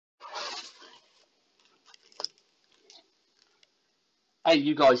Hey,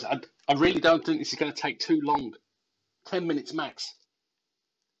 you guys, I really don't think this is going to take too long. 10 minutes max.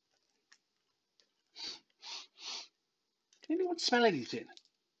 Can anyone smell anything?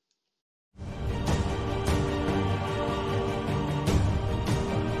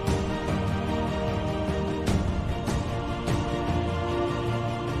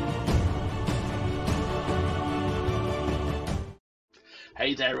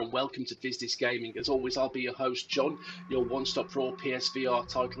 Hey there, and welcome to VisDis Gaming. As always, I'll be your host, John, your one-stop for all PSVR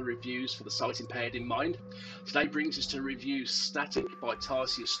title reviews for the sight impaired in mind. Today brings us to review Statik by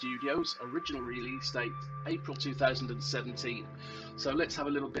Tarsier Studios, original release date April 2017. So let's have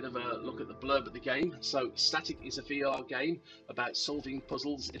a little bit of a look at the blurb of the game. So Statik is a VR game about solving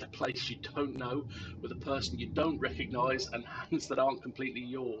puzzles in a place you don't know, with a person you don't recognise and hands that aren't completely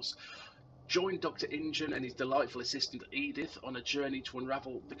yours. Join Dr. Ingen and his delightful assistant Edith on a journey to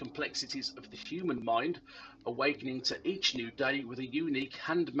unravel the complexities of the human mind, awakening to each new day with a unique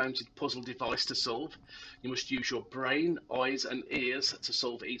hand-mounted puzzle device to solve. You must use your brain, eyes and ears to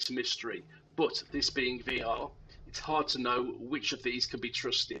solve each mystery. But this being VR, it's hard to know which of these can be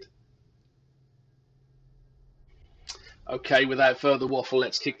trusted. Okay, without further waffle,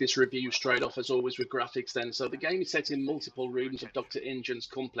 let's kick this review straight off as always with graphics then. So the game is set in multiple rooms of Dr. Ingen's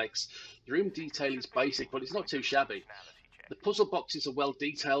complex. The room detail is basic, but it's not too shabby. The puzzle boxes are well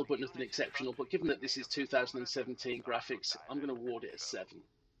detailed, but nothing exceptional. But given that this is 2017 graphics, I'm going to award it a 7.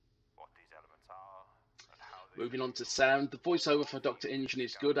 Moving on to sound, the voiceover for Dr. Ingen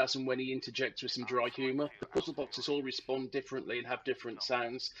is good as and when he interjects with some dry humour. The puzzle boxes all respond differently and have different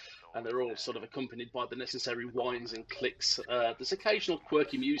sounds, and they're all sort of accompanied by the necessary whines and clicks. There's occasional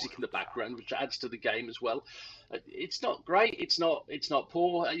quirky music in the background, which adds to the game as well. It's not great, it's not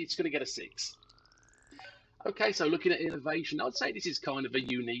poor, it's going to get a 6. Okay, so looking at innovation, I'd say this is kind of a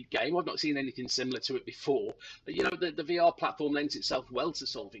unique game. I've not seen anything similar to it before. But, you know, the VR platform lends itself well to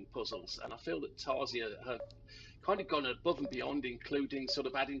solving puzzles, and I feel that Tarsier have kind of gone above and beyond, including sort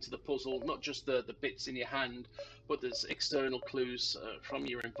of adding to the puzzle, not just the bits in your hand, but there's external clues from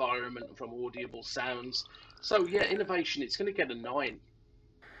your environment and from audible sounds. So yeah, innovation, it's going to get a 9.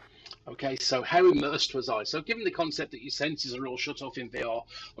 Okay, so how immersed was I? So given the concept that your senses are all shut off in VR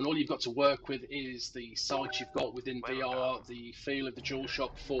and all you've got to work with is the sight you've got within VR, the feel of the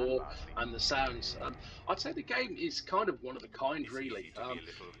DualShock 4 and the sounds, I'd say the game is kind of one of a kind really.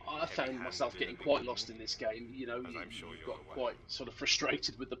 I found myself getting quite lost in this game. You know, you got quite sort of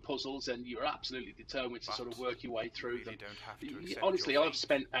frustrated with the puzzles and you're absolutely determined to sort of work your way through them. Honestly, I've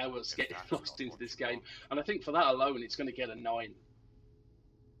spent hours getting lost into this game, and I think for that alone it's going to get a 9.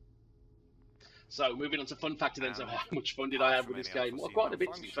 So moving on to fun factor then, so how much fun did I have with this game? Well, quite a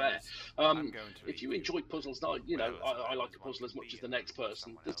bit to be fair. If you enjoy puzzles, you know, I like a puzzle as much as the next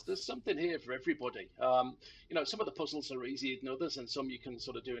person. There's something here for everybody. You know, some of the puzzles are easier than others, and some you can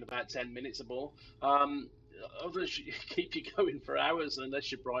sort of do in about 10 minutes or more. Others keep you going for hours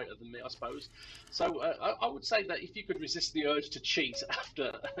unless you're brighter than me, I suppose. So I would say that if you could resist the urge to cheat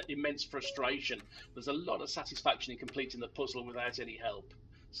after immense frustration, there's a lot of satisfaction in completing the puzzle without any help.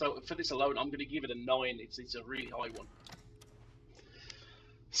 So for this alone, I'm going to give it a 9. It's a really high one.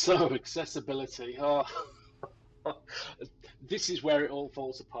 So accessibility. Oh, this is where it all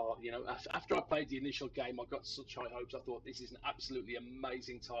falls apart. You know, after I played the initial game, I got such high hopes. I thought this is an absolutely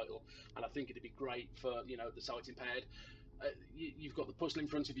amazing title, and I think it'd be great for, you know, the sight impaired. You've got the puzzle in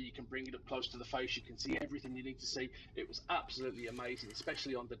front of you, you can bring it up close to the face, you can see everything you need to see. It was absolutely amazing,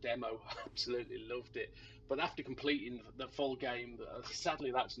 especially on the demo. I absolutely loved it. But after completing the full game, sadly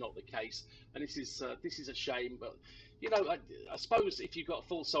that's not the case, and this is a shame. But you know, I suppose if you've got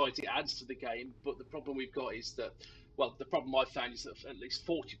full sight, it adds to the game. But the problem we've got is that, well, the problem I've found is that at least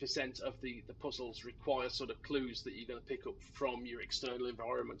 40% of the puzzles require sort of clues that you're going to pick up from your external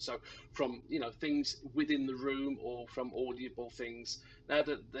environment. So from, you know, things within the room or from audible things. Now,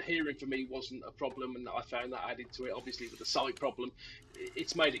 the hearing for me wasn't a problem, and I found that added to it. Obviously, with the sight problem,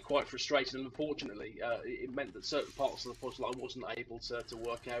 it's made it quite frustrating, and unfortunately, it meant that certain parts of the puzzle I wasn't able to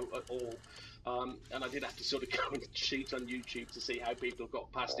work out at all. And I did have to sort of go and cheat on YouTube to see how people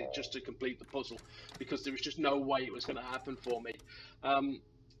got past it just to complete the puzzle, because there was just no way it was going to happen for me. And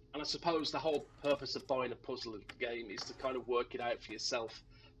I suppose the whole purpose of buying a puzzle game is to kind of work it out for yourself.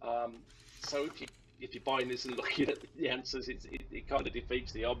 So if you're buying this and looking at the answers, it kind of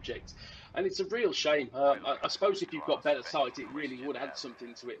defeats the object, and it's a real shame. I suppose if you've got better sight, it really would add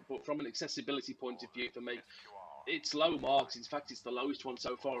something to it. But from an accessibility point of view, for me, it's low marks. In fact, it's the lowest one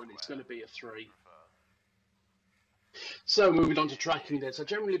so far, and it's going to be a 3. So moving on to tracking then. So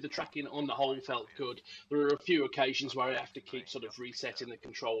generally the tracking on the whole felt good. There are a few occasions where I have to keep sort of resetting the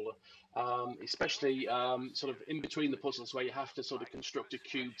controller, especially sort of in between the puzzles where you have to sort of construct a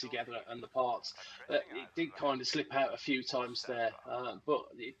cube together and the parts. It did kind of slip out a few times there, but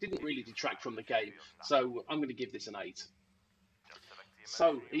it didn't really detract from the game. So I'm going to give this an 8.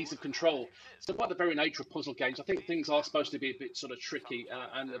 So, ease of control. So, by the very nature of puzzle games, I think things are supposed to be a bit sort of tricky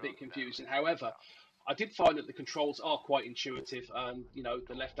and a bit confusing. However, I did find that the controls are quite intuitive. You know,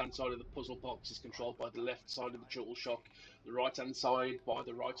 the left-hand side of the puzzle box is controlled by the left side of the dual shock, the right-hand side by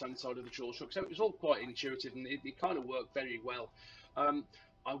the right-hand side of the dual shock. So it was all quite intuitive, and it kind of worked very well. Um,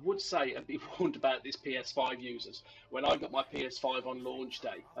 I would say and be warned about this PS5 users. When I got my PS5 on launch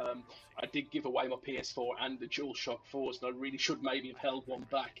day, I did give away my PS4 and the DualShock 4s, and I really should maybe have held one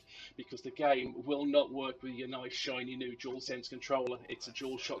back because the game will not work with your nice shiny new DualSense controller. It's a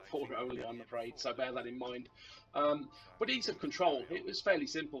DualShock 4 only, I'm afraid, so bear that in mind. But ease of control, it was fairly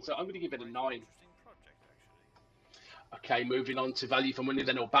simple, so I'm going to give it a 9. Okay, moving on to value for money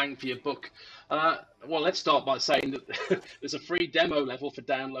then, or bang for your buck. Well, let's start by saying that there's a free demo level for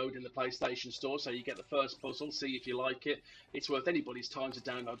download in the PlayStation Store, so you get the first puzzle, see if you like it. It's worth anybody's time to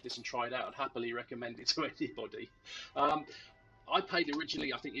download this and try it out. I'd happily recommend it to anybody. Um, I paid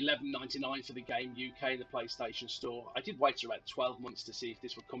originally, I think, $11.99 for the game UK in the PlayStation Store. I did wait about 12 months to see if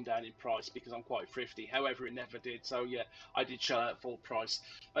this would come down in price because I'm quite thrifty. However, it never did. So yeah, I did shell out full price.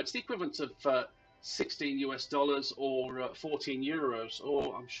 It's the equivalent of 16 US dollars or 14 euros,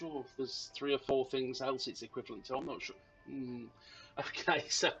 or I'm sure there's 3 or 4 things else it's equivalent to. I'm not sure. Okay,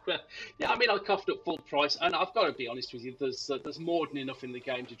 so yeah, I mean, I coughed up full price, and I've got to be honest with you. There's more than enough in the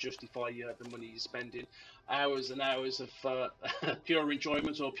game to justify the money you're spending. Hours and hours of pure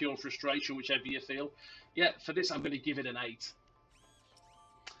enjoyment or pure frustration, whichever you feel. Yeah, for this, I'm going to give it an 8.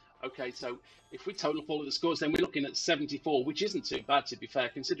 Okay, so if we total up all of the scores, then we're looking at 74, which isn't too bad, to be fair,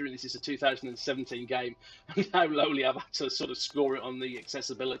 considering this is a 2017 game and how lowly I've had to sort of score it on the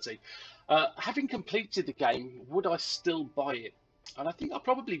accessibility. Having completed the game, would I still buy it? And I think I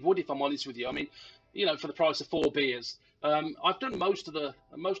probably would, if I'm honest with you. I mean, you know, for the price of 4 beers. I've done most of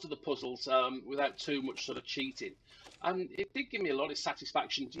the puzzles without too much sort of cheating, and it did give me a lot of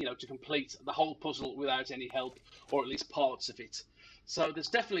satisfaction, you know, to complete the whole puzzle without any help, or at least parts of it. So there's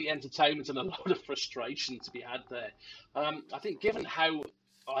definitely entertainment and a lot of frustration to be had there. I think given how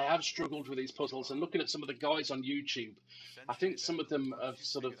I have struggled with these puzzles and looking at some of the guys on YouTube, I think some of them have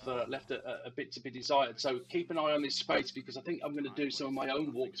sort of left a bit to be desired. So keep an eye on this space because I think I'm going to do some of my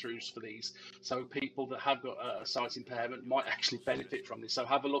own walkthroughs for these. So people that have got a sight impairment might actually benefit from this. So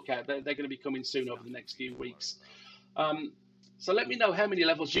have a look out. They're going to be coming soon over the next few weeks. Um, so let me know how many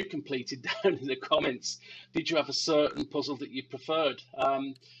levels you completed down in the comments. Did you have a certain puzzle that you preferred?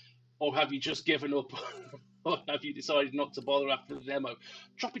 Or have you just given up? Or have you decided not to bother after the demo?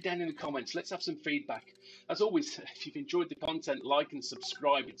 Drop it down in the comments. Let's have some feedback. As always, if you've enjoyed the content, like and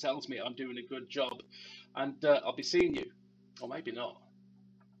subscribe. It tells me I'm doing a good job. And I'll be seeing you, or maybe not.